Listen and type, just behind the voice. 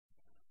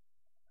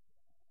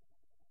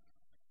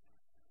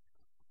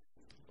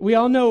We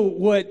all know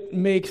what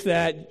makes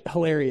that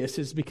hilarious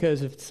is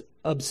because of its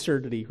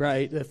absurdity,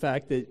 right? The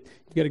fact that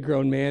you've got a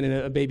grown man in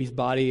a baby's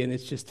body, and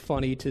it's just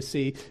funny to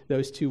see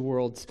those two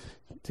worlds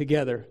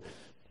together.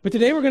 But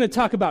today we're going to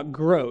talk about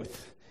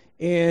growth.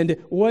 And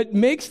what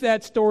makes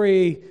that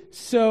story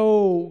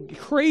so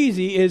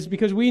crazy is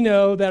because we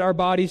know that our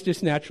bodies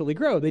just naturally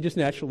grow. They just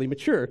naturally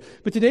mature.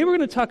 But today we're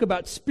going to talk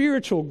about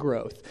spiritual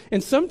growth.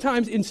 And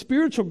sometimes in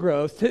spiritual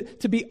growth,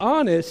 to be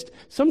honest,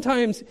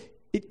 sometimes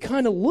it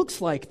kind of looks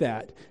like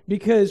that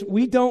because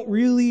we don't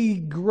really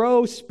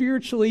grow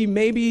spiritually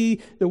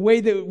maybe the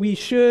way that we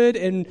should,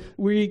 and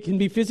we can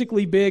be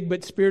physically big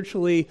but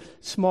spiritually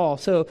small.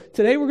 So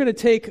today we're going to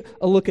take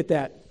a look at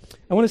that.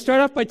 I want to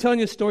start off by telling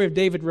you a story of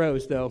David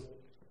Rose, though,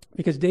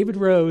 because David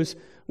Rose,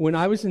 when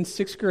I was in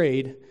 6th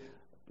grade,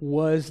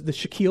 was the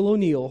Shaquille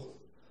O'Neal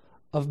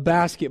of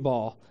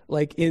basketball,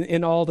 like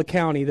in all the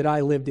county that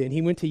I lived in.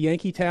 He went to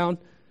Yankeetown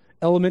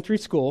Elementary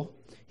School.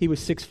 He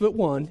was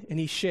 6'1", and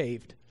he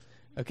shaved.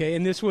 Okay,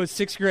 and this was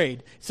 6th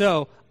grade.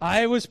 So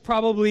I was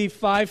probably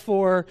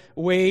 5'4",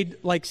 weighed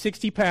like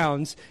 60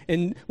 pounds,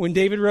 and when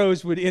David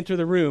Rose would enter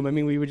the room, I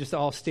mean, we would just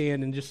all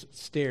stand and just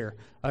stare.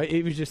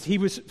 He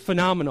was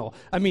phenomenal.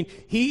 I mean,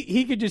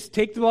 he could just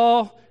take the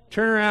ball,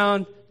 turn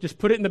around, just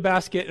put it in the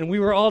basket, and we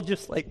were all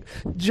just like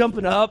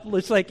jumping up.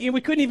 It's like we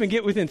couldn't even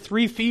get within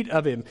 3 feet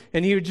of him,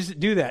 and he would just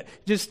do that.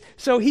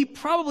 So he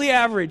probably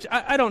averaged,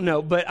 I don't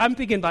know, but I'm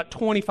thinking about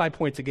 25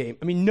 points a game.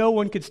 I mean, no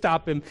one could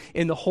stop him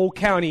in the whole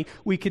county.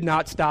 We could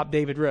not stop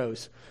David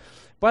Rose.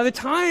 By the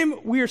time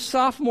we were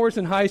sophomores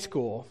in high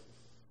school,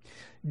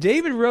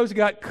 David Rose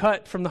got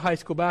cut from the high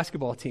school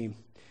basketball team.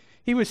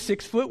 He was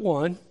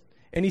 6'1",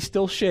 and he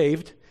still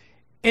shaved.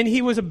 And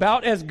he was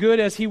about as good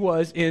as he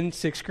was in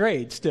 6th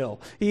grade still.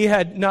 He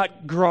had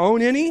not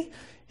grown any.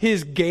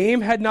 His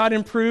game had not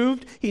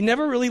improved. He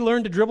never really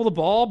learned to dribble the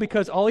ball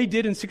because all he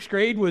did in 6th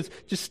grade was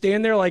just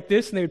stand there like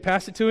this, and they would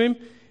pass it to him,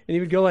 and he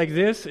would go like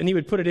this, and he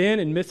would put it in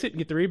and miss it and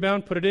get the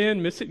rebound, put it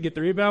in, miss it, get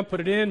the rebound, put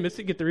it in, miss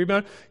it, get the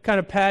rebound, kind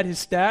of pad his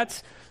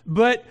stats.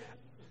 But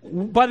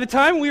by the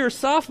time we were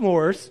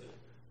sophomores,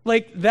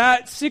 like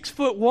that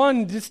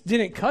 6'1" just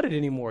didn't cut it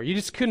anymore. You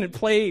just couldn't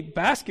play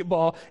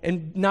basketball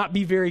and not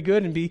be very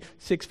good and be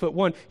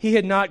 6'1". He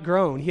had not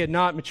grown. He had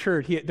not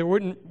matured. There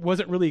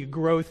wasn't really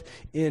growth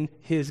in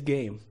his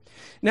game.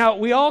 Now,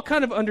 we all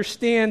kind of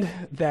understand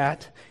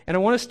that, and I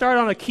want to start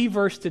on a key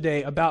verse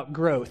today about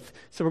growth.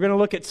 So we're going to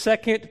look at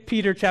 2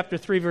 Peter chapter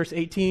 3, verse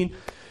 18.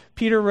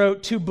 Peter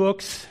wrote 2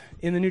 books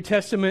in the New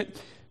Testament.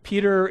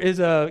 Peter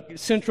is a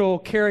central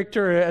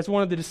character as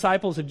one of the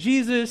disciples of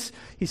Jesus.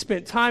 He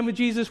spent time with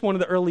Jesus, one of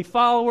the early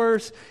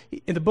followers.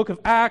 In the book of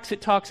Acts, it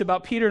talks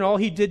about Peter and all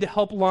he did to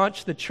help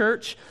launch the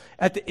church.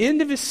 At the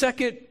end of his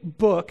second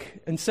book,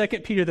 in 2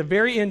 Peter, the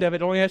very end of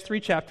it, only has 3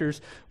 chapters.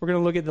 We're going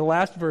to look at the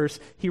last verse.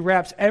 He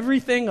wraps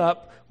everything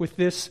up with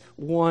this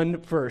one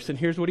verse. And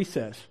here's what he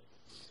says.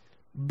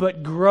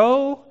 But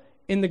grow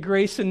in the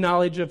grace and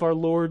knowledge of our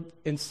Lord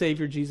and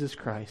Savior Jesus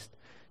Christ.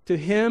 To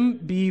him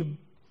be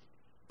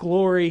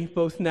glory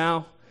both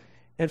now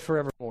and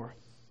forevermore.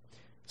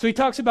 So he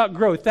talks about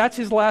growth. That's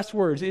his last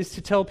words, is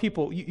to tell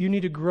people, you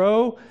need to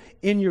grow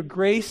in your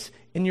grace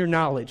and your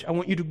knowledge. I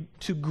want you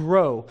to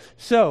grow.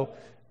 So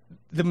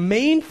the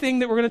main thing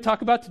that we're going to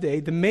talk about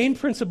today, the main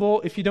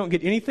principle, if you don't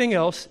get anything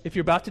else, if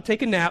you're about to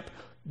take a nap,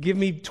 give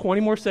me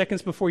 20 more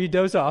seconds before you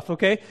doze off,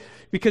 okay?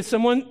 Because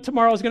someone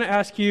tomorrow is going to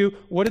ask you,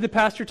 what did the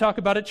pastor talk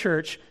about at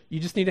church? You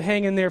just need to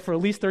hang in there for at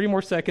least 30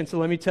 more seconds, so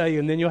let me tell you,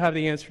 and then you'll have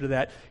the answer to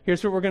that.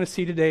 Here's what we're going to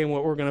see today and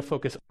what we're going to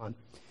focus on.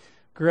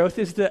 Growth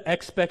is the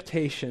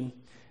expectation,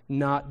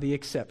 not the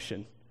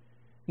exception.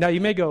 Now, you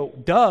may go,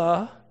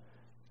 duh,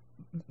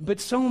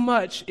 but so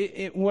much,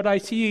 what I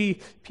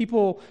see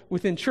people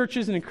within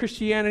churches and in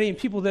Christianity and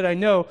people that I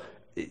know,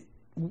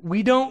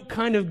 we don't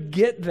kind of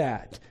get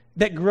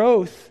that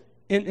growth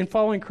in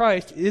following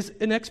Christ is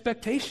an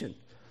expectation,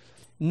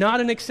 not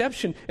an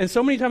exception. And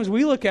so many times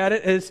we look at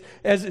it as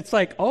it's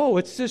like, oh,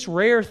 it's this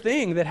rare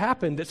thing that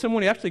happened, that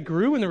someone actually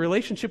grew in the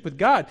relationship with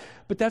God.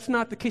 But that's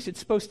not the case.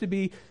 It's supposed to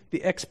be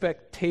the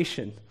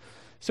expectation.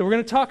 So we're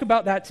going to talk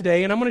about that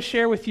today, and I'm going to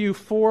share with you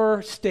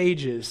 4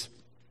 stages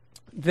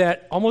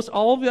that almost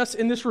all of us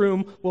in this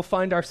room will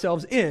find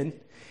ourselves in,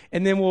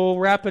 and then we'll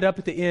wrap it up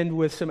at the end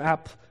with some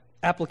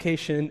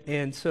application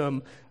and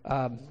some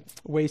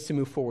ways to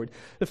move forward.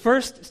 The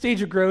first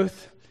stage of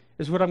growth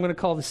is what I'm going to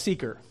call the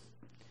seeker.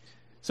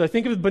 So I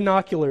think of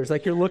binoculars,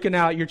 like you're looking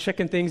out, you're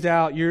checking things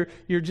out, you're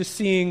just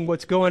seeing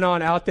what's going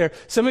on out there.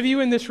 Some of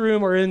you in this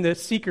room are in the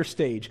seeker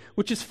stage,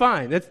 which is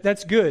fine.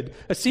 That's good.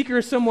 A seeker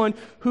is someone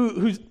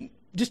who's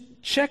just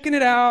checking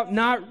it out,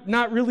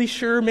 not really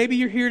sure. Maybe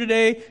you're here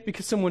today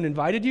because someone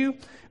invited you.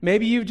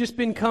 Maybe you've just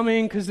been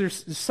coming because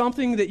there's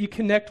something that you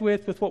connect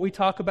with what we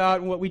talk about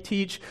and what we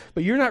teach,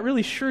 but you're not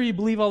really sure you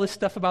believe all this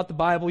stuff about the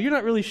Bible. You're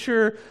not really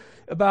sure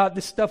about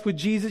this stuff with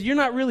Jesus. You're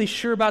not really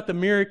sure about the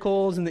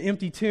miracles and the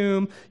empty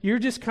tomb. You're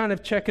just kind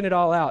of checking it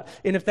all out.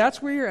 And if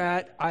that's where you're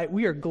at,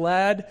 we are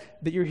glad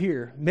that you're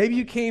here. Maybe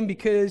you came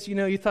because,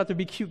 you thought there'd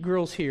be cute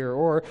girls here,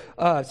 or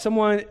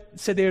someone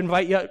said they'd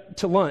invite you out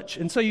to lunch,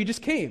 and so you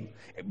just came.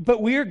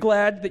 But we are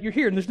glad that you're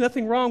here, and there's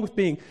nothing wrong with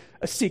being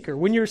a seeker.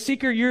 When you're a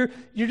seeker, you're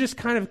just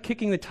kind of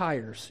kicking the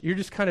tires. You're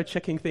just kind of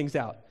checking things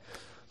out.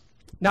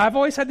 Now, I've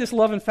always had this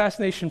love and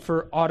fascination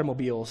for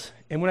automobiles.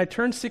 And when I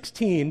turned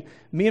 16,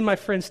 me and my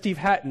friend Steve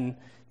Hatton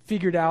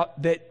figured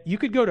out that you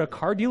could go to a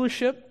car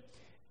dealership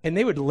and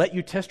they would let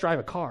you test drive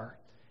a car.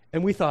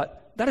 And we thought,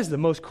 that is the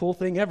most cool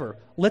thing ever.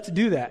 Let's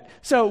do that.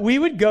 So we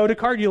would go to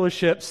car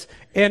dealerships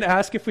and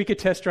ask if we could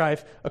test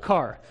drive a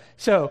car.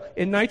 So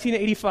in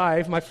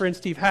 1985, my friend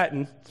Steve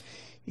Hatton,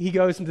 he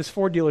goes into this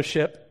Ford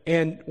dealership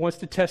and wants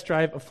to test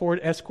drive a Ford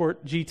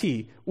Escort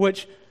GT,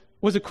 which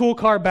was a cool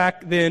car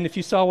back then. If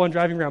you saw one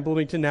driving around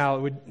Bloomington now,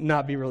 it would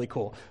not be really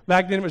cool.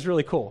 Back then, it was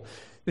really cool.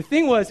 The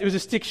thing was, it was a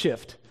stick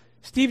shift.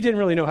 Steve didn't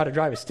really know how to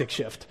drive a stick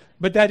shift,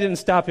 but that didn't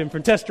stop him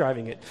from test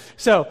driving it.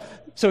 So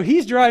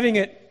he's driving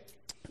it.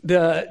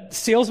 The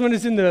salesman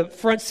is in the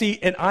front seat,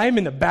 and I'm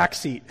in the back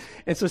seat.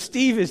 And so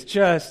Steve is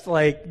just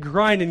like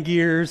grinding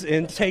gears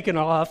and taking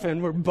off,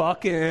 and we're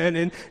bucking,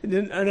 and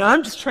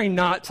I'm just trying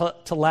not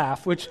to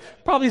laugh, which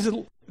probably is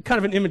kind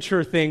of an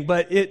immature thing,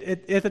 but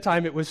at the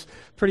time it was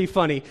pretty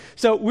funny.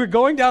 So we're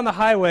going down the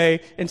highway,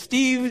 and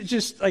Steve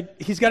just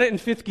he's got it in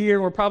fifth gear,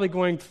 and we're probably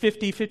going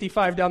 50,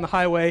 55 down the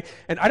highway,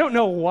 and I don't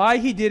know why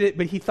he did it,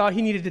 but he thought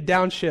he needed to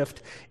downshift,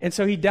 and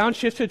so he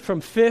downshifted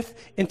from fifth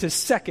into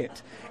second.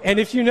 And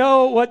if you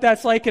know what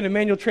that's like in a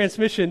manual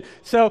transmission,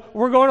 so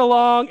we're going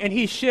along, and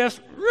he shifts,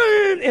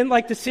 and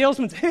the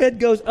salesman's head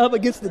goes up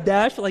against the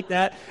dash like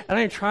that, and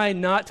I'm trying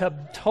not to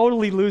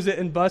totally lose it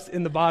and bust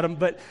in the bottom,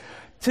 but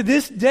to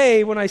this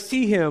day, when I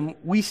see him,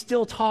 we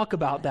still talk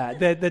about that,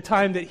 the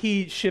time that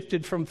he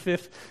shifted from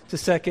fifth to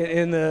second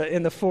in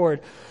the Ford.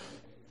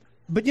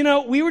 But,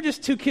 we were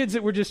just two kids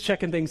that were just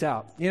checking things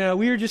out. We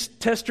were just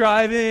test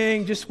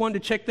driving, just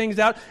wanted to check things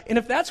out. And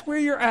if that's where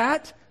you're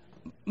at,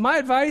 my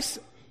advice,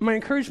 my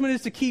encouragement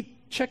is to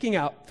keep checking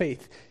out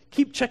faith.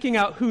 Keep checking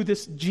out who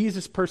this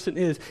Jesus person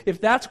is.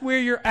 If that's where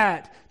you're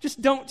at,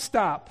 just don't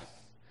stop.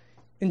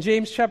 In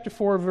James chapter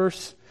 4,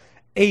 verse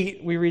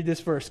 8, we read this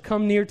verse,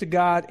 "Come near to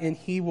God, and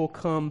he will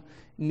come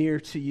near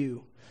to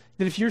you."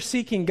 That if you're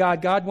seeking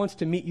God, God wants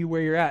to meet you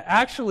where you're at.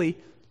 Actually,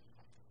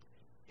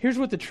 here's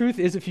what the truth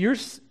is. If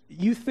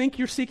you think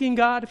you're seeking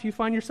God, if you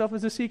find yourself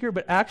as a seeker,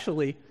 but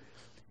actually,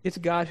 it's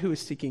God who is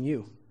seeking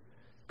you.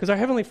 Because our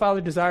Heavenly Father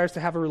desires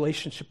to have a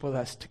relationship with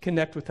us, to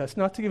connect with us,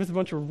 not to give us a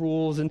bunch of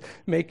rules and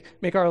make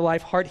our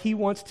life hard. He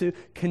wants to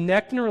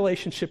connect in a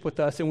relationship with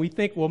us, and we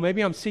think, well,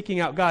 maybe I'm seeking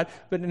out God,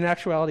 but in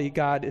actuality,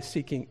 God is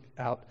seeking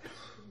out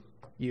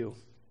you.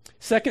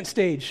 Second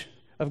stage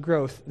of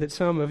growth that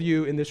some of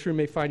you in this room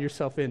may find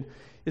yourself in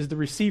is the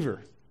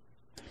receiver.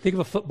 Think of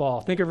a football.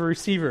 Think of a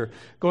receiver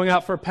going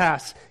out for a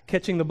pass,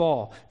 catching the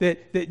ball.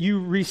 That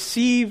you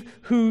receive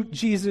who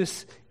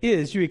Jesus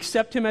is. You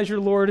accept him as your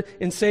Lord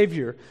and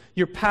Savior.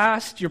 Your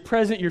past, your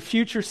present, your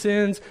future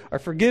sins are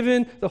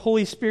forgiven. The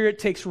Holy Spirit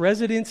takes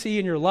residency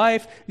in your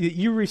life.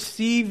 You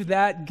receive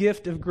that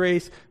gift of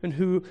grace and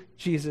who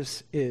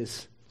Jesus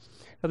is.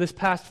 Now, this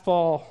past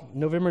fall,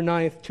 November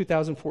 9th,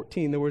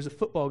 2014, there was a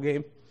football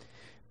game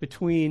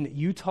between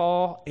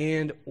Utah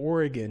and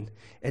Oregon.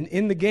 And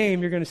in the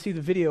game, you're going to see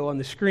the video on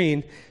the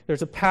screen.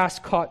 There's a pass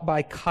caught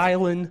by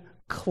Kylan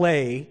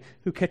Clay,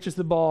 who catches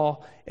the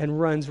ball and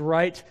runs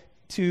right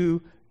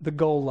to the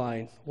goal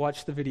line.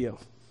 Watch the video.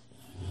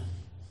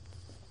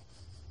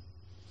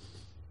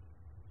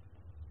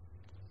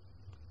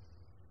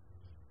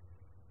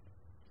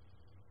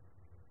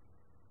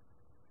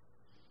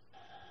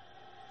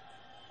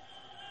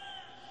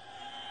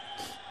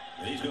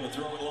 He's going to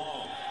throw it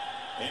long.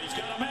 And he's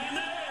got a man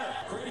there.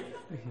 Great.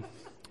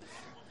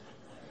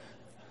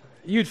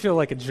 You'd feel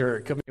like a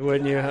jerk,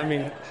 wouldn't you?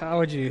 How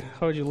would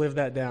you live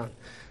that down?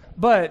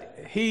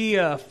 But he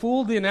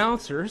fooled the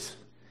announcers.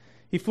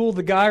 He fooled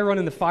the guy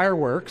running the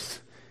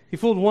fireworks. He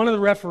fooled one of the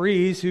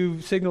referees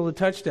who signaled a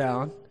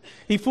touchdown.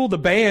 He fooled the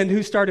band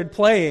who started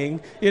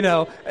playing.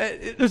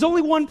 There's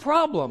only one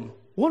problem.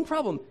 One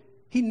problem.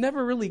 He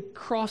never really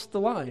crossed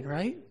the line,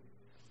 right?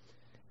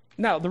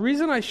 Now, the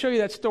reason I show you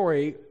that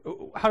story,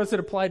 how does it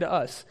apply to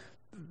us?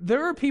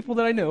 There are people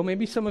that I know,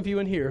 maybe some of you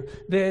in here,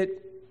 that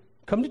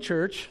come to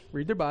church,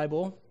 read their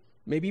Bible,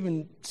 maybe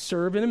even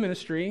serve in a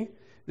ministry.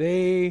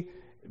 They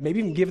maybe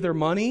even give their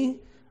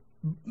money.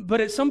 But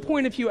at some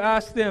point, if you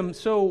ask them,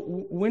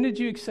 so when did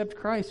you accept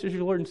Christ as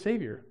your Lord and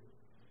Savior?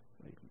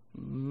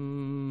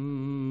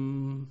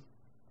 You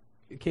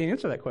can't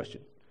answer that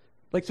question.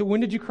 So when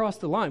did you cross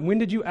the line? When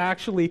did you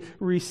actually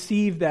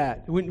receive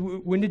that?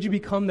 When did you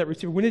become that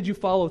receiver? When did you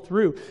follow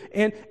through?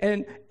 And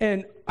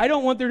I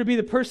don't want there to be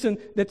the person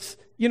that's,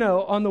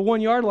 on the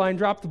 1 yard line,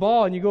 drop the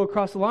ball, and you go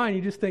across the line,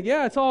 you just think,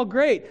 yeah, it's all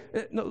great.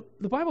 No,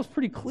 the Bible's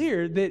pretty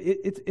clear that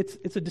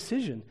it's a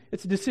decision.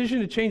 It's a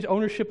decision to change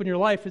ownership in your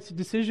life. It's a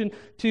decision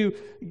to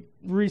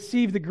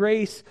receive the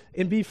grace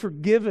and be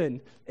forgiven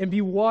and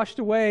be washed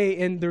away,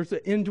 and there's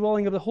the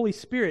indwelling of the Holy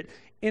Spirit.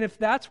 And if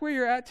that's where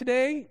you're at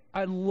today,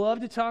 I'd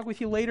love to talk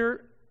with you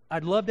later.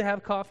 I'd love to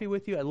have coffee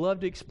with you. I'd love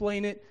to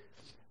explain it.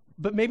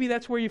 But maybe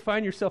that's where you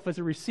find yourself as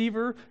a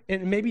receiver,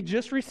 and maybe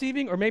just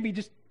receiving, or maybe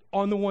just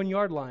on the 1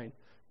 yard line.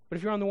 But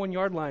if you're on the 1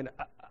 yard line,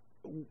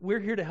 we're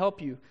here to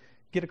help you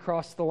get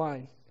across the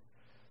line.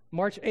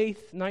 March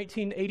 8th,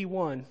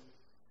 1981,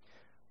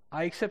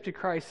 I accepted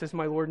Christ as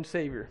my Lord and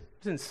Savior. I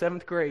was in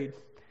 7th grade,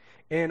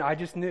 and I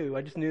just knew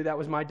that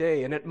was my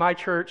day. And at my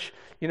church,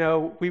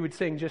 we would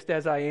sing Just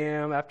As I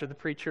Am after the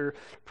preacher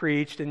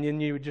preached, and then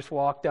you would just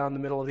walk down the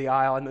middle of the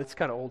aisle. And it's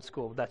kind of old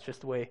school, but that's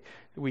just the way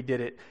we did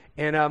it.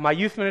 And my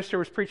youth minister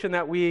was preaching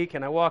that week,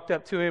 and I walked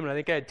up to him, and I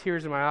think I had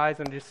tears in my eyes,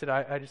 and I just said,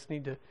 I just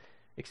need to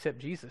accept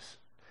Jesus.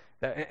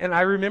 And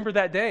I remember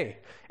that day.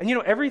 And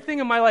everything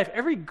in my life,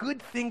 every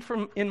good thing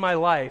in my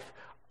life,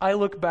 I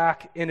look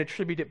back and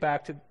attribute it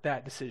back to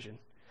that decision.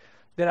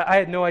 That I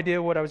had no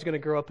idea what I was going to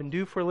grow up and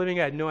do for a living.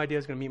 I had no idea I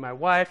was going to meet my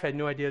wife. I had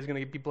no idea I was going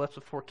to be blessed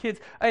with 4 kids.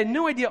 I had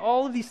no idea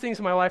all of these things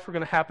in my life were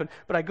going to happen.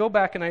 But I go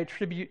back and I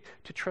attribute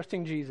to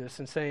trusting Jesus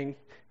and saying,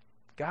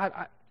 God,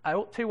 I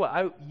will tell you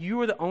what,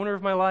 you are the owner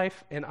of my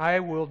life, and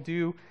I will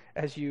do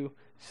as you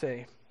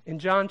say. In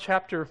John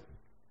chapter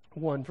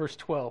 1, verse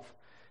 12,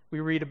 we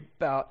read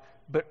about,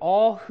 but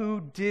all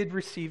who did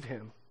receive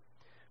him,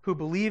 who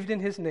believed in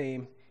his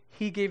name,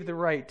 he gave the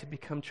right to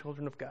become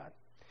children of God.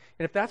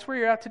 And if that's where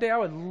you're at today, I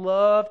would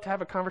love to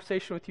have a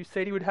conversation with you.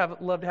 Sadie would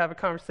love to have a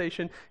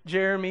conversation.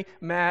 Jeremy,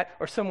 Matt,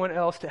 or someone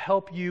else to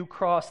help you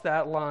cross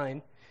that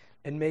line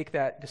and make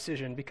that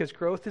decision, because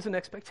growth is an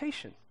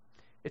expectation.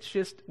 It's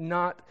just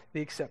not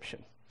the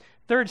exception.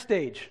 Third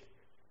stage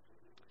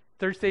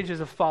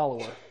is a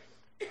follower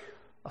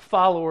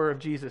of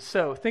Jesus.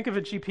 So think of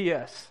a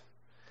GPS.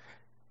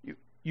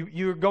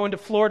 You're going to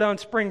Florida on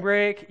spring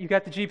break, you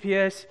got the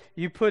GPS,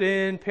 you put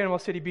in Panama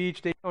City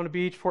Beach, Daytona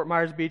Beach, Fort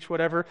Myers Beach,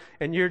 whatever,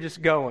 and you're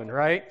just going,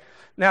 right?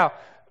 Now,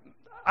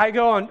 I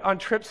go on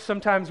trips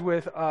sometimes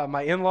with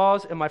my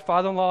in-laws, and my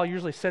father-in-law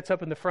usually sits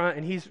up in the front,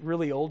 and he's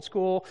really old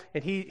school,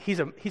 and he's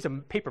a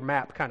paper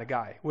map kind of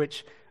guy,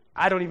 which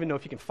I don't even know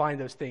if you can find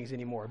those things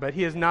anymore, but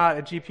he is not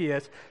a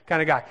GPS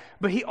kind of guy.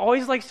 But he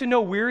always likes to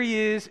know where he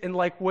is and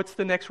what's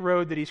the next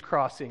road that he's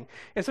crossing.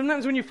 And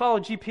sometimes when you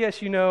follow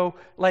GPS,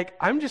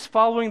 I'm just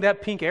following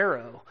that pink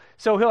arrow.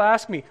 So he'll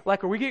ask me,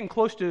 are we getting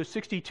close to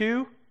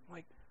 62? I'm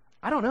like,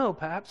 I don't know,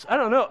 Paps. I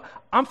don't know.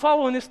 I'm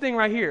following this thing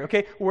right here,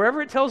 okay?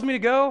 Wherever it tells me to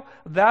go,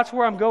 that's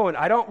where I'm going.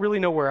 I don't really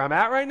know where I'm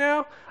at right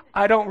now.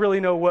 I don't really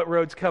know what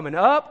road's coming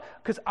up,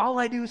 because all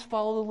I do is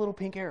follow the little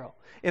pink arrow.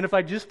 And if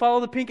I just follow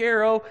the pink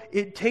arrow,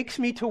 it takes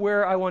me to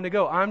where I want to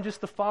go. I'm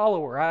just the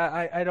follower.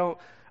 I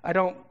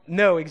don't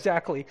know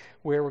exactly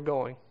where we're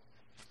going.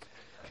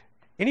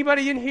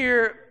 Anybody in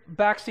here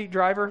backseat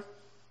driver?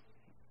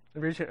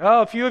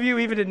 Oh, a few of you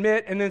even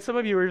admit, and then some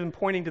of you are even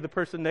pointing to the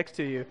person next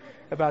to you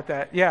about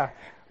that. Yeah.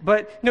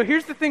 But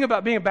here's the thing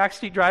about being a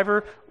backseat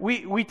driver.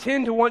 We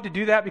tend to want to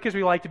do that because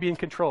we like to be in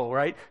control,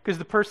 right? Because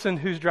the person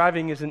who's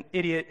driving is an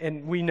idiot,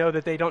 and we know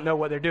that they don't know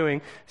what they're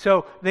doing.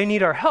 So they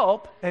need our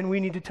help, and we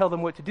need to tell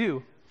them what to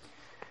do.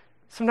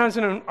 Sometimes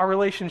in our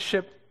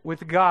relationship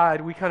with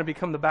God, we kind of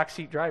become the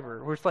backseat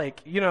driver. We're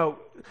like,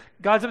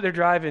 God's up there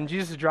driving,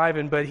 Jesus is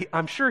driving, but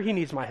I'm sure he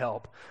needs my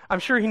help. I'm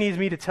sure he needs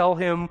me to tell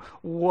him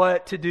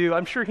what to do.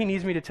 I'm sure he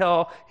needs me to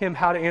tell him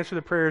how to answer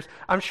the prayers.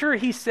 I'm sure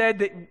he said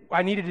that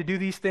I needed to do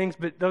these things,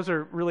 but those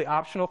are really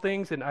optional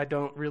things, and I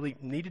don't really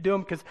need to do them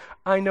because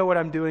I know what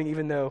I'm doing,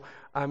 even though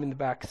I'm in the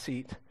back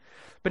seat.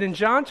 But in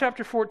John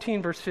chapter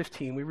 14, verse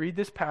 15, we read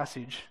this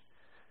passage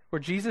where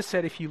Jesus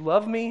said, if you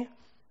love me,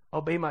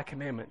 obey my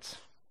commandments.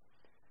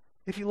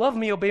 If you love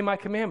me, obey my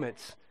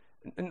commandments.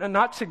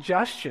 Not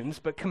suggestions,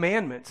 but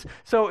commandments.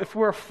 So if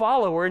we're a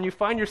follower and you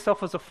find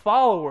yourself as a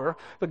follower,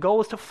 the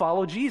goal is to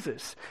follow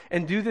Jesus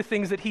and do the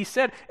things that he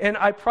said. And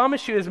I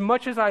promise you, as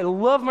much as I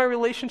love my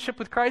relationship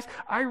with Christ,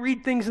 I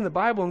read things in the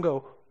Bible and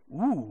go,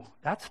 ooh,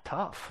 that's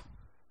tough.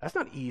 That's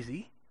not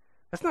easy.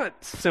 That's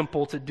not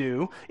simple to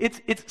do.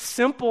 It's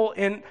simple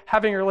in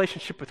having a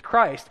relationship with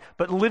Christ,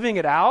 but living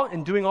it out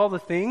and doing all the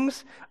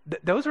things,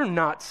 those are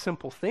not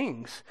simple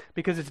things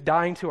because it's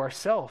dying to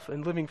ourselves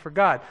and living for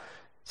God.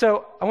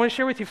 So I want to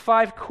share with you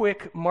 5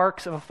 quick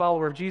marks of a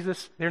follower of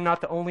Jesus. They're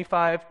not the only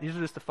 5. These are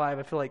just the 5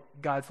 I feel like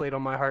God's laid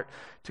on my heart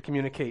to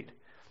communicate.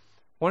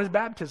 One is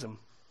baptism.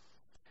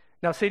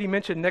 Now, Sadie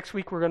mentioned next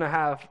week we're going to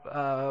have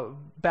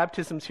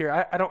baptisms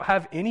here. I don't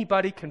have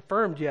anybody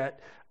confirmed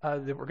yet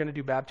that we're going to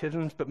do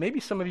baptisms, but maybe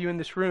some of you in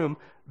this room,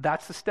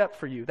 that's the step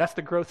for you. That's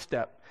the growth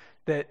step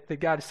that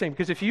God is saying.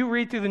 Because if you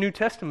read through the New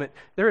Testament,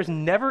 there is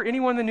never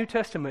anyone in the New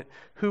Testament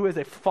who is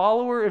a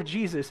follower of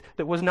Jesus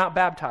that was not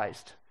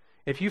baptized.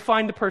 If you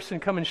find the person,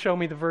 come and show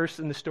me the verse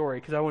in the story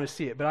because I want to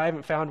see it, but I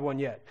haven't found one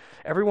yet.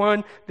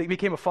 Everyone that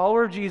became a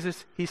follower of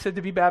Jesus, he said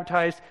to be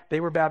baptized, they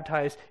were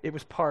baptized. It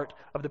was part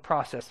of the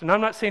process. And I'm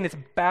not saying it's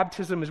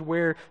baptism is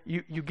where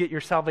you get your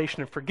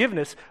salvation and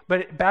forgiveness,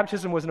 but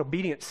baptism was an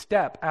obedient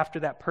step after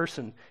that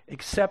person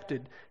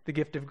accepted the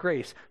gift of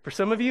grace. For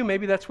some of you,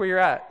 maybe that's where you're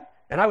at.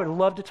 And I would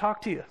love to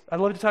talk to you. I'd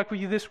love to talk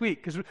with you this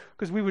week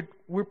because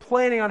we're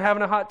planning on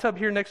having a hot tub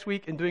here next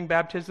week and doing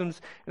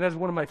baptisms, and that's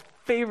one of my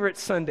favorite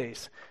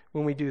Sundays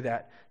when we do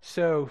that.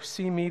 So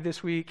see me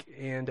this week,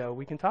 and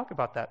we can talk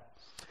about that.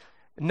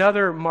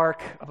 Another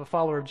mark of a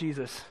follower of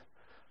Jesus,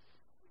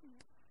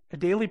 a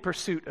daily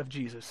pursuit of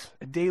Jesus,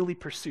 a daily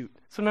pursuit.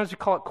 Sometimes you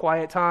call it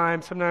quiet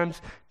time.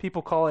 Sometimes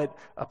people call it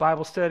a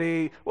Bible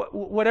study.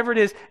 Whatever it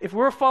is, if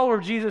we're a follower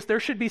of Jesus, there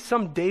should be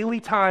some daily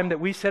time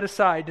that we set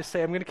aside to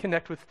say, I'm going to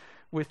connect with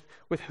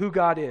who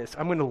God is.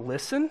 I'm going to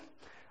listen.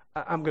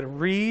 I'm going to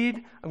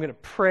read. I'm going to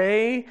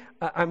pray.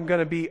 I'm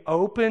going to be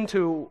open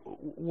to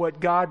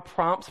what God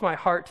prompts my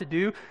heart to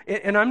do.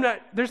 And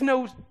there's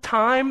no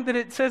time that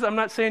it says. I'm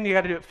not saying you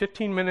got to do it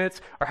 15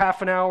 minutes or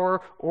half an hour,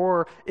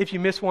 or if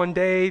you miss one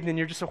day, then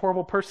you're just a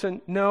horrible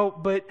person. No,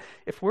 but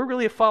if we're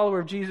really a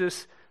follower of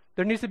Jesus,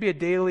 there needs to be a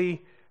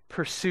daily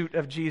pursuit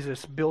of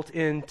Jesus built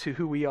into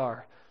who we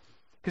are.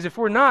 Because if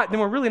we're not, then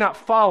we're really not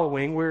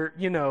following.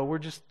 We're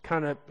just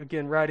kind of,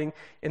 again, riding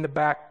in the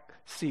back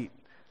seat.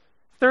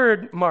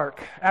 Third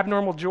mark,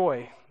 abnormal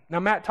joy.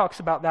 Now, Matt talks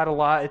about that a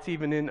lot. It's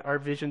even in our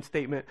vision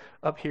statement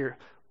up here.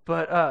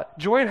 But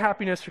joy and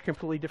happiness are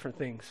completely different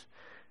things.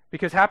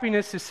 Because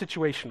happiness is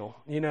situational.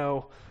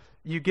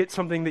 You get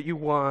something that you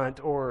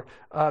want, or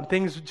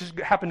things just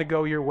happen to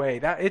go your way.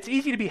 It's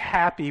easy to be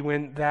happy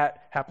when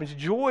that happens.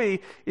 Joy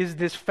is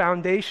this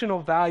foundational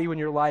value in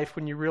your life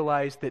when you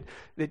realize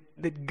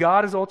that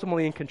God is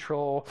ultimately in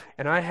control,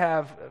 and I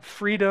have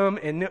freedom,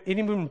 and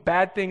even when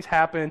bad things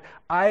happen,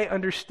 I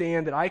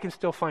understand that I can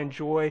still find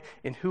joy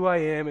in who I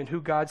am and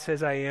who God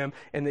says I am,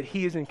 and that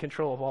He is in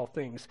control of all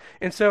things.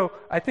 And so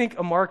I think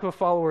a mark of a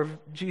follower of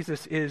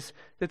Jesus is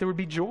that there would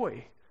be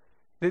joy.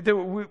 That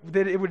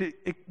it would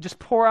just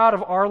pour out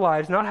of our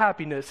lives, not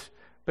happiness,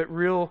 but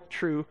real,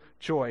 true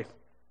joy.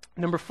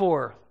 Number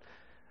 4,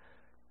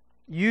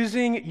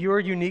 using your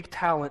unique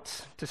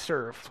talents to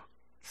serve.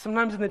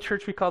 Sometimes in the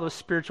church we call those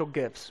spiritual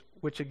gifts,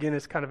 which again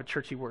is kind of a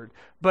churchy word.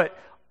 But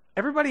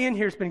everybody in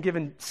here has been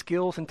given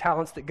skills and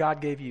talents that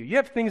God gave you. You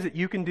have things that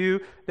you can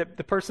do that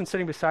the person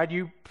sitting beside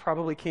you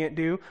probably can't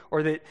do,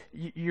 or that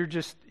you're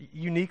just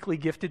uniquely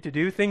gifted to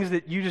do, things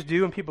that you just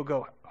do and people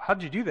go, how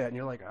did you do that? And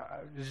you're like,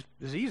 it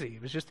was easy.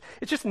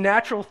 It's just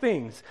natural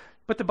things.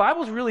 But the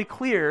Bible's really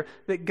clear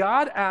that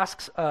God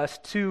asks us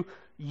to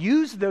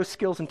use those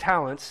skills and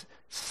talents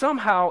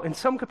somehow, in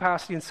some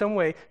capacity, in some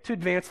way, to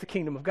advance the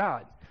kingdom of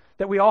God.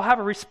 That we all have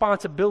a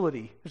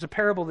responsibility. There's a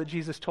parable that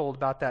Jesus told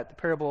about that, the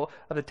parable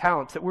of the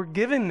talents, that we're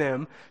given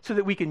them so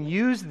that we can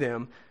use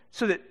them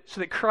so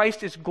that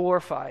Christ is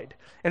glorified.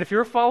 And if you're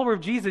a follower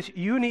of Jesus,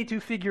 you need to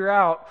figure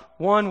out,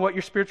 one, what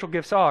your spiritual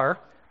gifts are.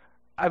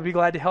 I'd be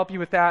glad to help you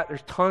with that.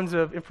 There's tons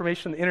of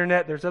information on the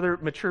internet. There's other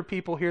mature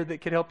people here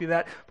that could help you with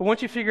that. But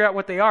once you figure out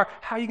what they are,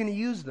 how are you going to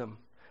use them?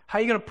 How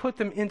are you going to put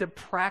them into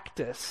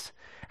practice?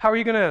 How are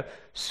you going to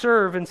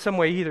serve in some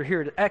way, either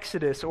here at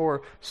Exodus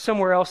or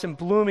somewhere else in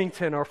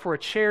Bloomington or for a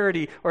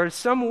charity, or in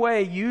some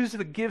way use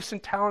the gifts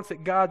and talents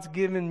that God's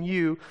given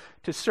you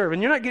to serve?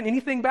 And you're not getting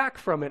anything back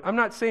from it. I'm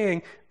not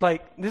saying,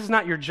 this is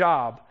not your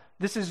job.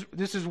 This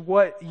is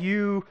what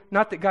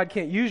not that God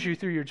can't use you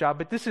through your job,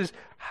 but this is,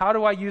 how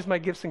do I use my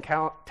gifts and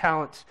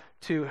talents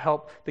to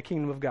help the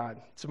kingdom of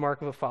God? It's a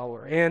mark of a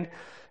follower. And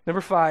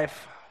number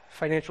 5,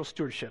 financial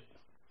stewardship.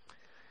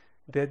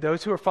 That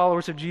those who are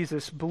followers of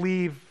Jesus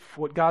believe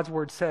what God's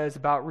word says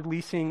about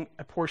releasing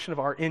a portion of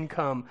our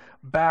income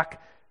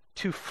back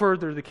to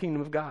further the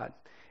kingdom of God.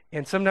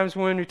 And sometimes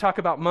when we talk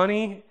about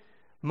money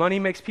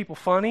makes people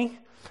funny.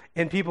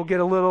 And people get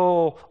a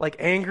little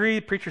angry.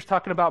 The preacher's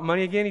talking about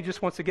money again. He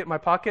just wants to get in my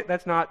pocket.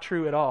 That's not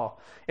true at all.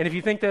 And if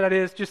you think that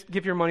is, just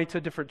give your money to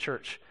a different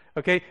church.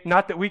 Okay?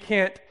 Not that we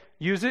can't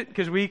use it,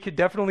 because we could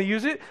definitely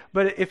use it.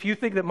 But if you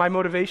think that my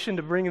motivation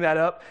to bring that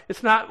up,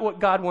 it's not what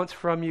God wants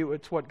from you.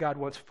 It's what God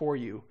wants for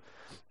you.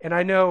 And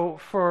I know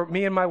for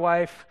me and my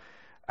wife,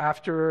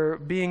 after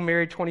being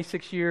married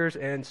 26 years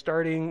and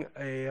starting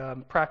a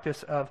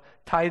practice of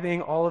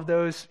tithing all of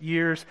those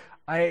years,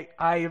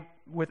 I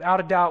without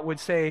a doubt would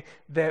say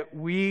that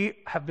we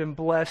have been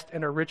blessed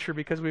and are richer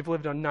because we've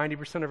lived on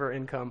 90% of our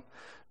income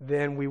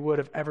than we would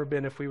have ever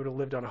been if we would have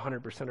lived on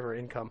 100% of our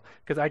income.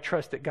 Because I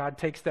trust that God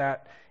takes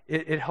that.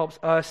 It helps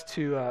us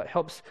to,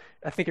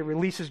 I think it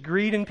releases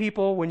greed in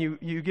people when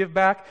you give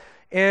back.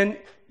 And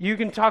you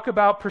can talk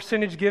about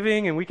percentage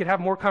giving, and we could have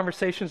more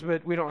conversations,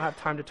 but we don't have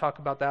time to talk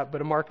about that.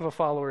 But a mark of a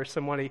follower is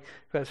somebody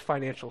who has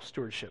financial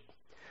stewardship.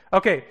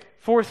 Okay,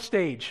 4th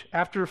stage,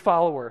 after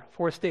follower,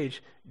 4th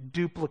stage,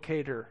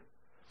 duplicator.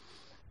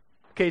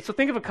 Okay, so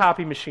think of a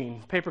copy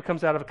machine. Paper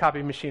comes out of a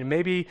copy machine.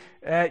 Maybe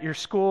at your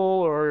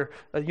school or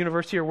a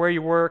university or where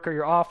you work or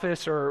your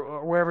office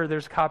or wherever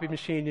there's a copy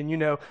machine, and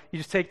you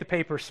just take the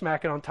paper,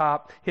 smack it on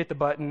top, hit the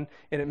button,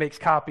 and it makes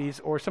copies.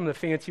 Or some of the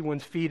fancy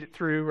ones feed it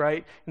through,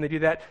 right? And they do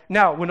that.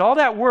 Now, when all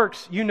that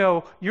works,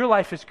 your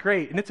life is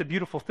great, and it's a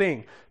beautiful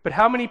thing. But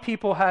how many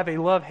people have a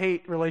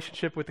love-hate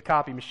relationship with the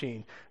copy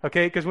machine?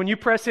 Okay, because when you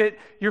press it,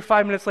 you're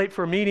 5 minutes late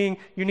for a meeting,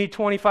 you need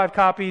 25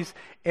 copies,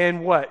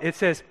 and what? It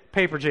says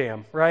paper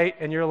jam, right?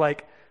 And you're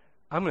like,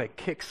 I'm going to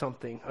kick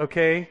something,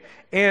 okay?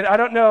 And I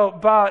don't know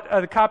about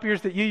the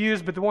copiers that you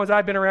use, but the ones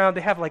I've been around,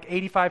 they have like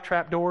 85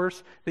 trap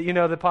doors that,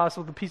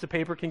 the piece of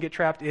paper can get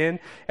trapped in.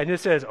 And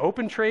it says,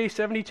 open tray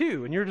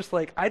 72. And you're just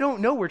like, I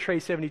don't know where tray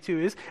 72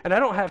 is, and I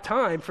don't have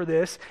time for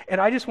this, and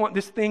I just want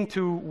this thing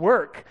to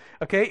work,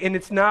 okay? And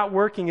it's not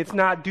working. It's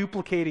not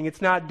duplicating.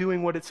 It's not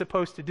doing what it's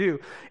supposed to do.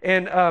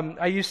 And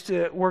I used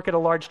to work at a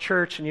large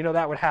church, and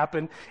that would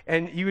happen.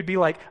 And you would be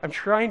like, I'm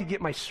trying to get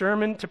my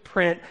sermon to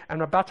print.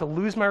 I'm about to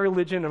lose my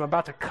religion. I'm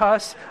about to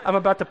cuss. I'm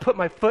about to put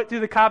my foot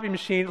through the copy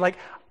machine. Like,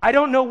 I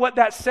don't know what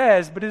that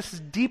says, but this is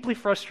deeply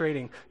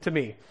frustrating to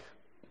me.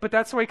 But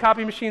that's the way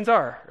copy machines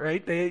are,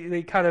 right?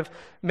 They kind of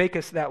make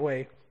us that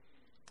way.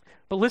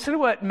 But listen to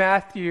what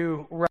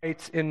Matthew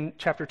writes in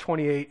chapter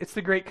 28. It's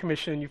the Great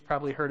Commission. You've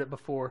probably heard it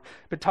before.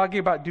 But talking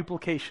about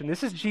duplication.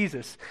 This is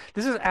Jesus.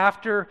 This is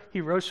after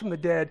he rose from the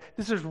dead.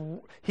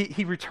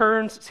 He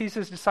returns, sees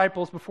his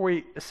disciples before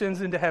he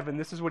ascends into heaven.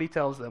 This is what he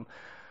tells them.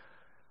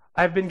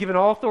 I have been given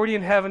all authority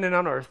in heaven and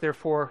on earth.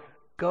 Therefore,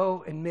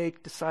 go and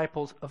make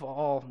disciples of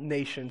all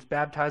nations,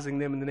 baptizing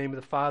them in the name of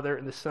the Father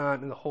and the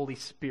Son and the Holy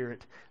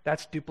Spirit.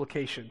 That's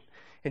duplication.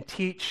 And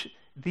teach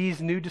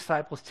these new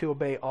disciples to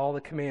obey all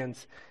the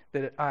commands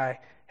that I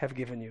have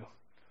given you.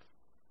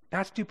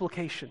 That's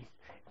duplication.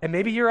 And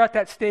maybe you're at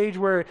that stage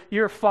where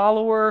you're a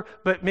follower,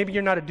 but maybe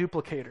you're not a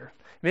duplicator.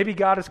 Maybe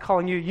God is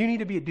calling you need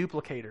to be a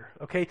duplicator,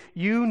 okay?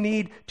 You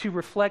need to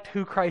reflect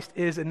who Christ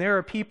is, and there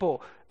are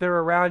people that are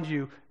around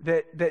you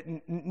that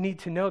need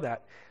to know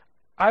that.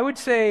 I would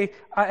say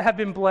I have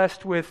been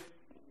blessed with,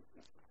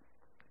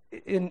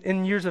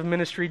 in years of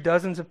ministry,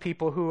 dozens of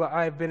people who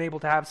I've been able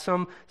to have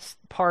some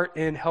part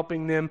in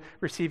helping them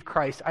receive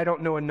Christ. I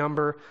don't know a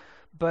number,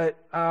 but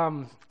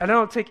and I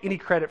don't take any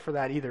credit for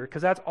that either,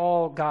 because that's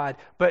all God.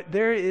 But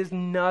there is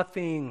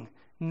nothing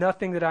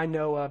that I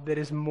know of that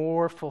is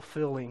more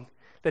fulfilling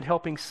than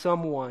helping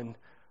someone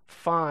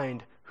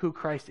find who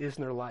Christ is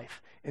in their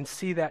life and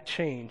see that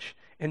change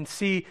and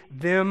see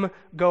them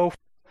go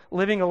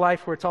living a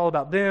life where it's all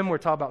about them, where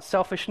it's all about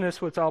selfishness,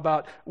 where it's all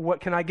about what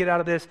can I get out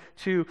of this,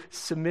 to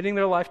submitting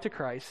their life to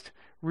Christ,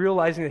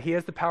 realizing that he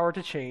has the power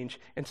to change,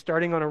 and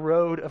starting on a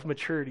road of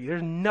maturity.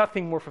 There's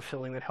nothing more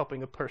fulfilling than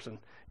helping a person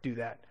do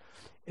that.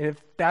 And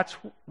if that's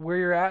where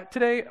you're at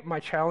today, my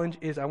challenge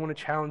is I want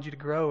to challenge you to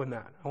grow in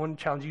that. I want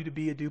to challenge you to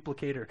be a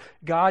duplicator.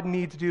 God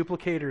needs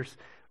duplicators.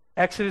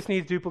 Exodus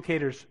needs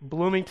duplicators.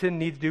 Bloomington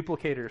needs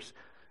duplicators.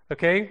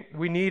 Okay?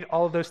 We need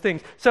all of those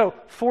things. So,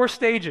 4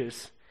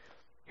 stages.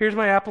 Here's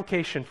my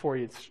application for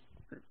you. It's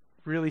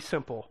really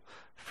simple.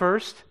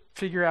 First,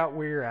 figure out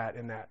where you're at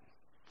in that.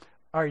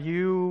 Are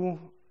you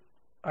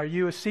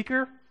a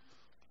seeker?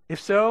 If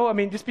so,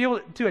 just be able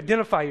to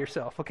identify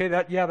yourself. Okay,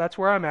 that's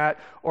where I'm at.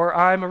 Or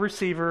I'm a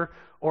receiver,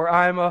 or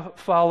I'm a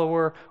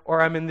follower,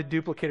 or I'm in the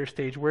duplicator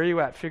stage. Where are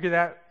you at? Figure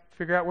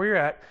out where you're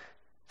at.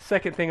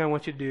 Second thing I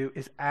want you to do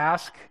is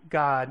ask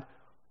God,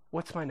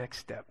 what's my next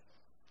step?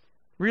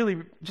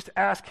 Really, just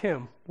ask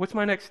him, what's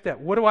my next step?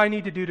 What do I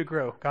need to do to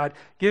grow? God,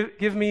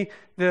 give me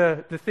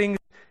the things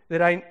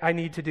that I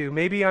need to do.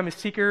 Maybe I'm a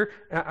seeker.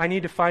 I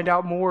need to find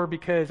out more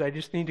because I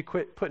just need to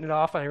quit putting it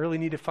off. I really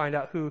need to find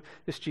out who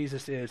this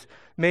Jesus is.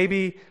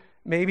 Maybe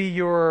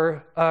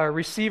you're a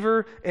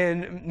receiver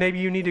and maybe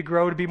you need to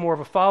grow to be more of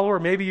a follower.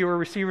 Maybe you're a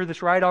receiver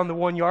that's right on the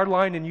 1-yard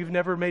line and you've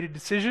never made a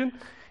decision.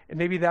 And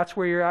maybe that's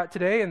where you're at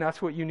today and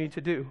that's what you need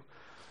to do.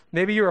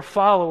 Maybe you're a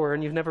follower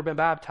and you've never been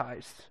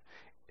baptized.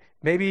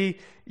 Maybe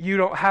you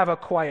don't have a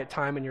quiet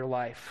time in your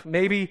life.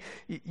 Maybe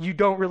you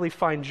don't really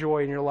find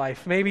joy in your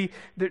life. Maybe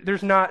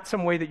there's not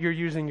some way that you're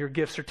using your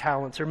gifts or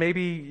talents. Or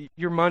maybe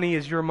your money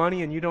is your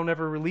money and you don't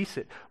ever release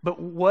it. But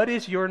what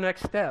is your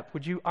next step?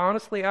 Would you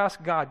honestly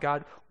ask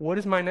God, what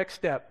is my next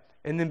step?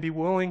 And then be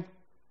willing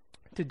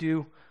to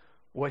do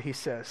what he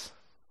says.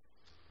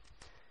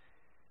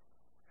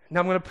 Now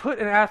I'm going to put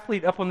an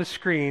athlete up on the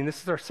screen.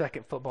 This is our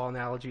second football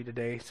analogy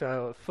today,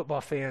 so football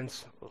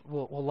fans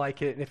will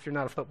like it. And if you're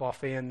not a football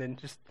fan, then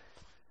just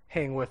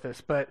hang with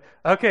us. But,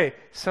 okay,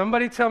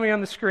 somebody tell me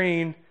on the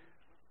screen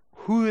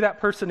who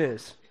that person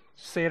is.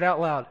 Say it out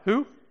loud.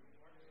 Who?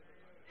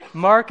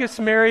 Marcus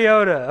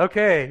Mariota.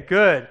 Okay,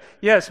 good.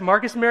 Yes,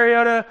 Marcus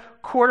Mariota,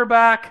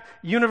 quarterback,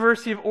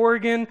 University of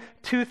Oregon,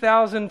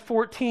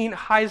 2014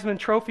 Heisman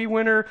Trophy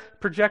winner,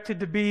 projected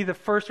to be the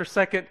first or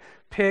second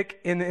pick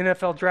in the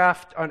NFL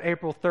draft on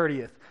April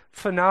 30th.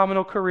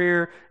 Phenomenal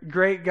career,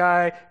 great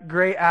guy,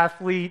 great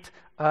athlete.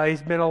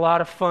 He's been a lot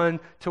of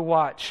fun to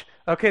watch.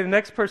 Okay, the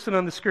next person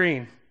on the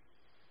screen.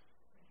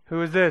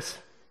 Who is this?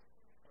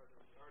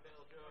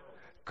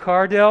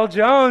 Cardale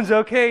Jones.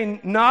 Okay,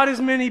 not as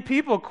many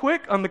people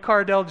quick on the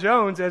Cardale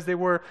Jones as they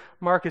were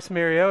Marcus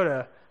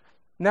Mariota.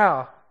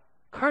 Now,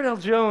 Cardale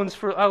Jones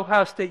for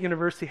Ohio State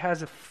University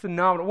has a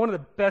phenomenal, one of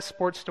the best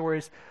sports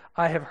stories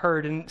I have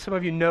heard, and some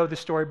of you know the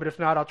story, but if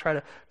not, I'll try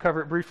to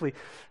cover it briefly.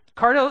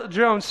 Cardale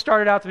Jones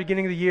started out at the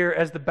beginning of the year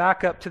as the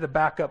backup to the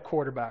backup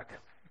quarterback,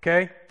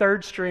 okay?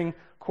 Third string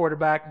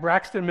quarterback.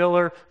 Braxton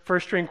Miller,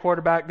 first string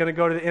quarterback, going to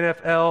go to the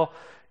NFL.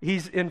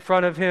 He's in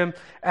front of him.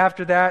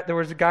 After that, there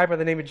was a guy by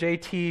the name of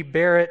J.T.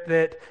 Barrett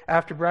that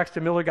after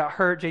Braxton Miller got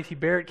hurt, J.T.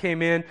 Barrett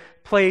came in,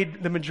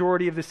 played the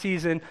majority of the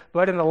season,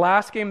 but in the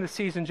last game of the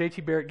season,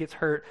 J.T. Barrett gets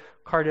hurt.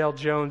 Cardale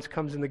Jones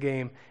comes in the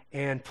game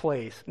and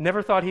plays.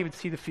 Never thought he would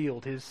see the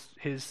field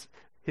his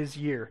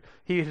year.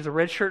 He is a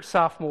redshirt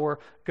sophomore,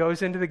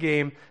 goes into the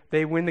game,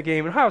 they win the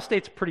game. And Ohio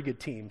State's a pretty good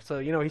team, so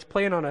he's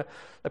playing on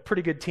a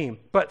pretty good team.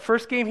 But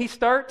first game he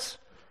starts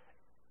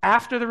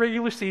after the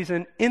regular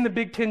season in the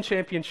Big Ten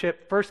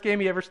Championship, first game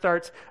he ever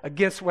starts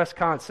against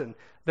Wisconsin.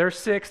 They're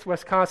 6th,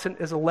 Wisconsin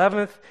is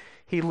 11th.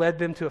 He led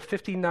them to a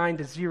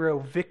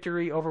 59-0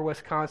 victory over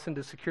Wisconsin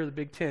to secure the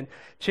Big Ten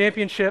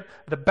Championship.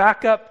 The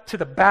backup to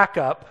the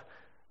backup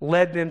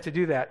led them to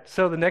do that.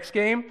 So the next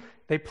game,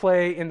 they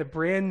play in the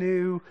brand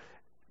new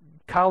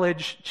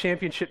college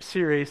championship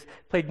series,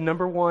 played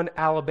number 1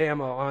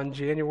 Alabama on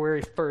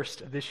January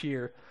 1st of this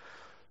year.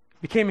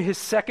 Became his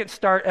second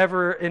start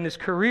ever in his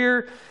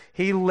career.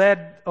 He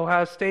led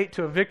Ohio State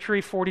to a victory,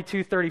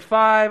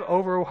 42-35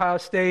 over Ohio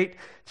State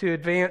to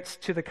advance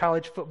to the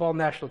College Football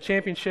National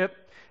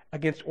Championship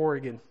against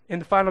Oregon. In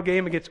the final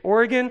game against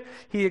Oregon,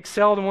 he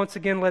excelled and once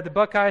again led the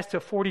Buckeyes to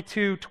a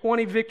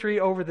 42-20 victory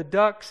over the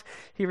Ducks.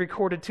 He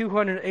recorded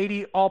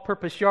 280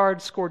 all-purpose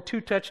yards, scored 2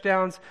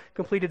 touchdowns,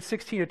 completed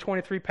 16 of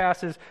 23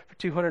 passes for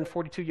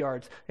 242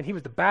 yards. And he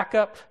was the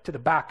backup to the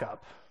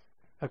backup.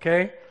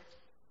 Okay?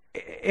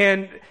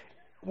 And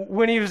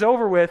when he was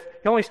over with,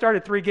 he only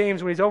started 3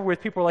 games. When he's over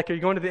with, people were like, "Are you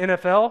going to the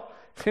NFL?"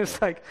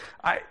 It's like,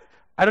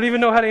 I don't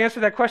even know how to answer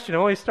that question. I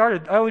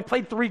only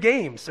played 3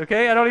 games,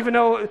 okay? I don't even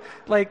know,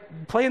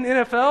 playing the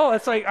NFL,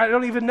 it's like, I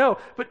don't even know.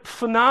 But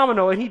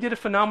phenomenal, and he did a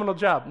phenomenal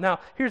job. Now,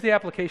 here's the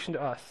application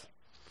to us.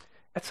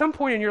 At some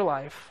point in your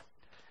life,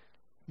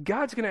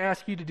 God's going to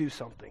ask you to do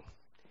something.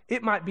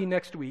 It might be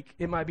next week.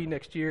 It might be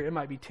next year. It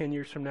might be 10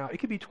 years from now. It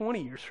could be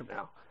 20 years from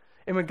now.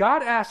 And when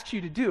God asks you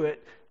to do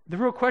it, the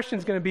real question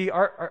is going to be,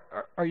 are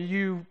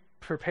you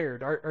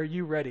prepared? Are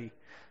you ready?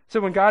 So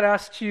when God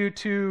asks you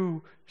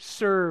to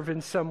serve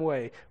in some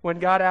way, when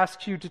God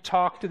asks you to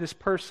talk to this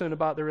person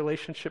about the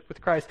relationship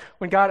with Christ,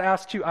 when God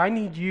asks you, I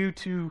need you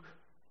to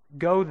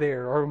go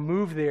there or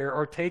move there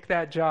or take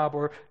that job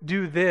or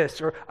do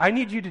this, or I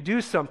need you to do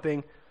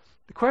something,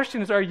 the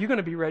question is, are you going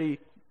to be ready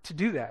to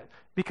do that?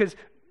 Because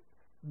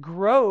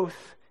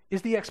growth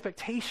is the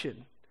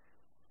expectation,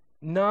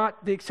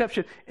 not the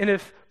exception. And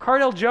if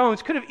Cardale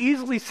Jones could have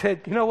easily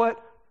said, you know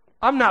what,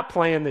 I'm not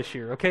playing this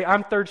year, okay?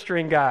 I'm third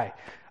string guy.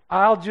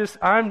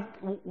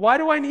 Why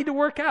do I need to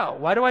work out?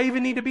 Why do I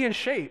even need to be in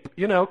shape?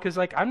 Because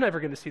I'm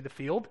never going to see the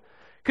field.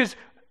 Because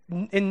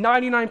in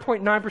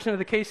 99.9% of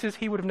the cases,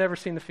 he would have never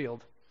seen the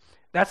field.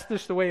 That's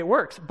just the way it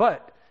works.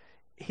 But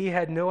he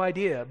had no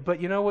idea.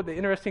 But you know what? The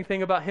interesting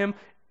thing about him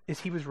is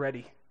he was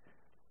ready.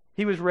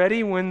 He was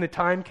ready when the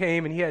time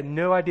came, and he had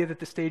no idea that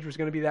the stage was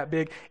going to be that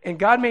big. And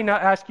God may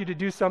not ask you to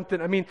do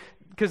something,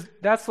 because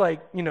that's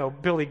like,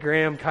 Billy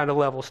Graham kind of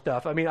level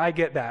stuff. I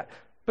get that.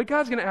 But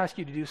God's going to ask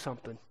you to do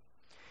something.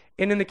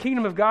 And in the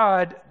kingdom of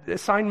God, the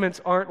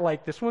assignments aren't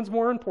like, this one's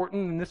more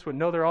important than this one.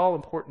 No, they're all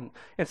important.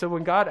 And so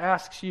when God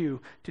asks you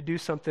to do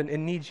something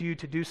and needs you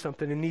to do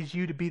something and needs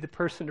you to be the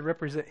person to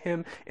represent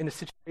him in a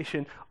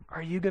situation,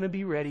 are you going to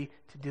be ready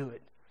to do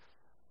it?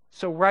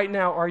 So right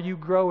now, are you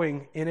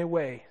growing in a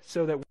way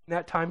so that when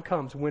that time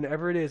comes,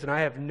 whenever it is, and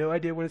I have no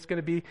idea when it's going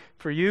to be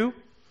for you,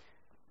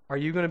 are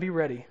you going to be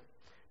ready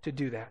to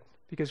do that?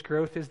 Because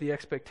growth is the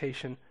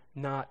expectation,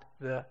 not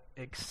the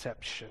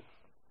exception.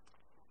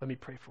 Let me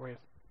pray for you.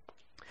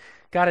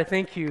 God, I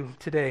thank you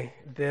today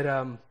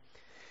that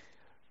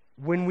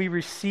when we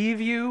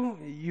receive you,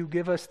 you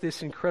give us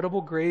this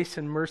incredible grace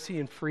and mercy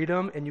and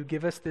freedom, and you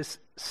give us this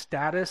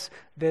status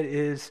that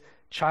is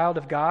child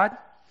of God,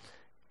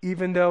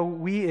 even though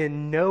we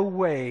in no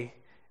way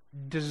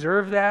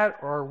deserve that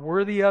or are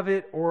worthy of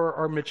it or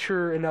are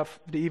mature enough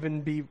to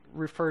even be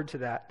referred to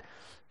that.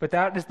 But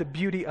that is the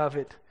beauty of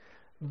it.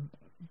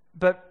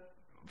 But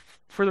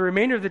for the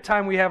remainder of the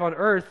time we have on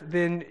earth,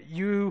 then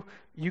you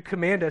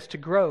command us to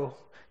grow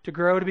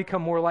to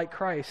become more like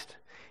Christ.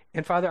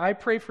 And Father, I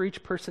pray for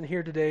each person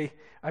here today.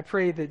 I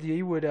pray that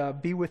you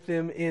would be with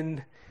them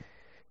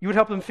you would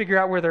help them figure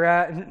out where they're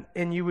at,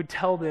 and you would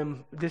tell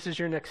them, this is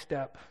your next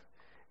step.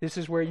 This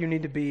is where you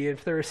need to be.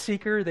 If they're a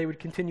seeker, they would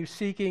continue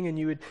seeking, and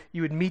you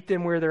would meet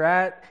them where they're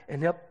at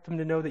and help them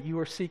to know that you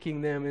are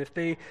seeking them. And if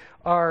they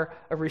are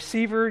a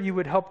receiver, you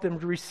would help them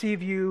to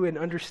receive you and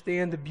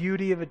understand the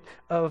beauty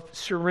of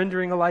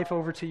surrendering a life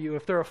over to you.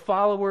 If they're a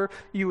follower,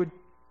 you would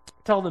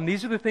tell them,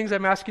 these are the things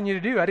I'm asking you to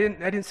do. I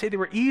didn't say they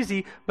were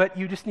easy, but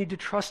you just need to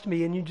trust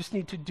me and you just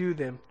need to do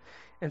them.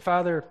 And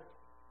Father,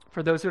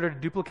 For those that are at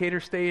a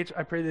duplicator stage,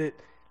 I pray that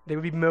they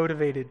would be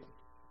motivated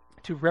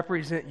to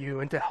represent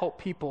you and to help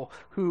people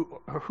who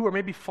are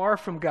maybe far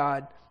from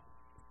God.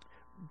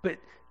 But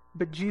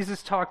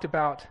Jesus talked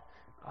about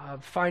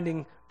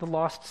finding the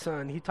lost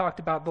son. He talked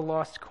about the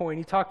lost coin.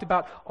 He talked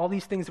about all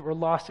these things that were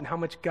lost and how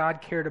much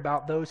God cared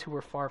about those who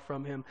were far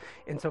from him.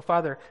 And so,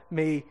 Father,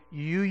 may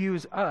you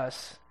use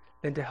us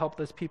then to help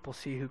those people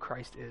see who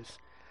Christ is.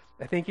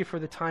 I thank you for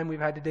the time we've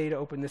had today to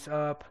open this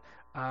up.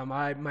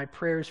 My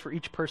prayers for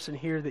each person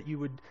here that you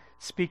would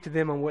speak to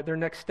them on what their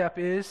next step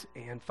is.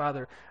 And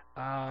Father,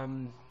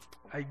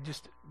 I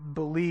just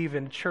believe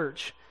in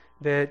church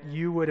that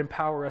you would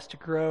empower us to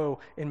grow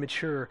and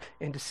mature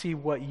and to see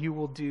what you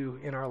will do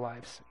in our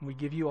lives. And we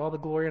give you all the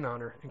glory and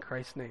honor in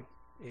Christ's name.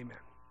 Amen.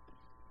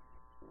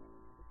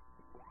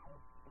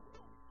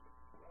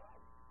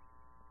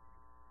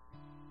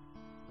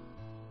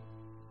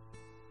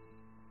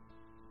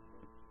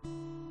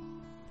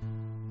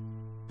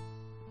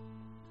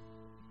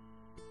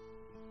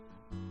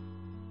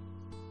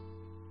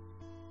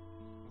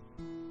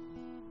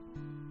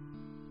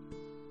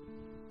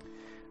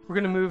 We're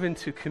going to move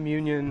into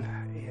communion,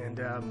 and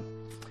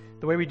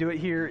the way we do it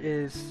here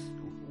is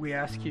we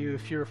ask you,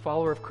 if you're a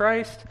follower of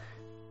Christ,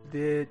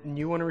 that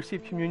you want to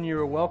receive communion,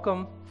 you're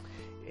welcome,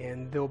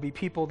 and there will be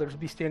people that will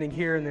be standing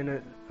here, and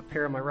then a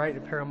pair on my right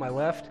and a pair on my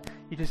left.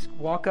 You just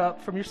walk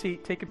up from your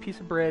seat, take a piece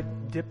of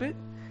bread, dip it,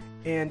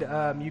 and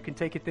you can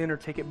take it then or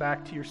take it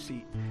back to your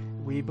seat.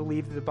 We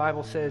believe that the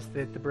Bible says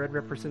that the bread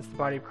represents the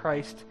body of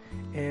Christ,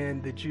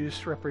 and the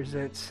juice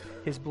represents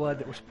his blood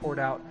that was poured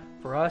out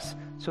for us.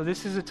 So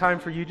this is a time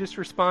for you just to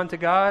respond to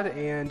God,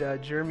 and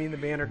Jeremy and the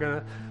band are going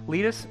to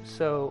lead us.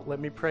 So let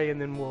me pray, and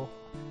then we'll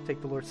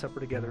take the Lord's Supper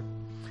together.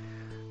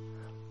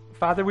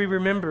 Father, we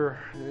remember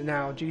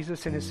now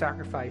Jesus and his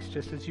sacrifice,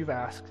 just as you've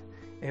asked,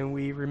 and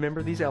we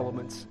remember these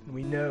elements, and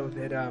we know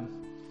that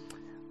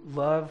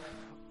love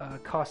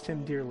cost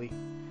him dearly.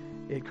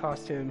 It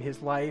cost him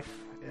his life,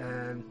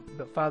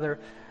 but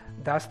Father,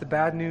 that's the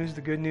bad news.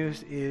 The good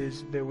news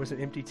is there was an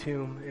empty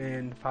tomb,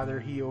 and Father,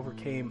 he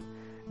overcame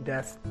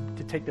death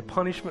to take the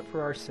punishment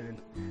for our sin,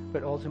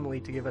 but ultimately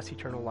to give us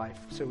eternal life.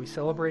 So we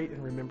celebrate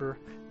and remember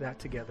that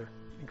together.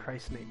 In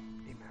Christ's name.